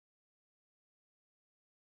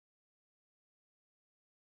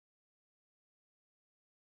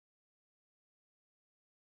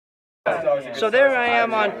So there I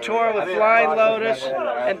am on tour with Flying Lotus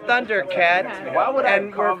and Thundercat,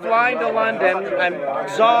 and we're flying to London. I'm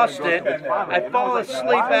exhausted. I fall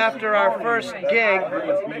asleep after our first gig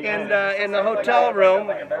in the hotel room,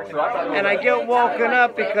 and I get woken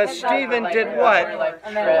up because Steven did what?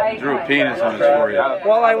 Drew a penis on his forehead.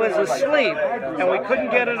 While I was asleep, and we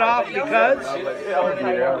couldn't get it off because?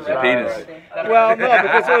 The penis. Well, no,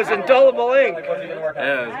 because it was indelible ink.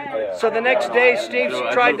 Yeah. So the next day, Steve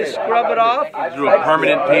tried to scrub it off. Drew a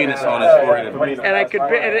permanent penis on his forehead. And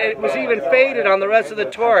it was even faded on the rest of the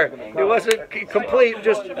tour. It wasn't complete,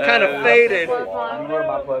 just kind of faded.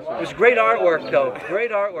 It was great artwork, though.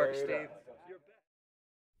 Great artwork, Steve.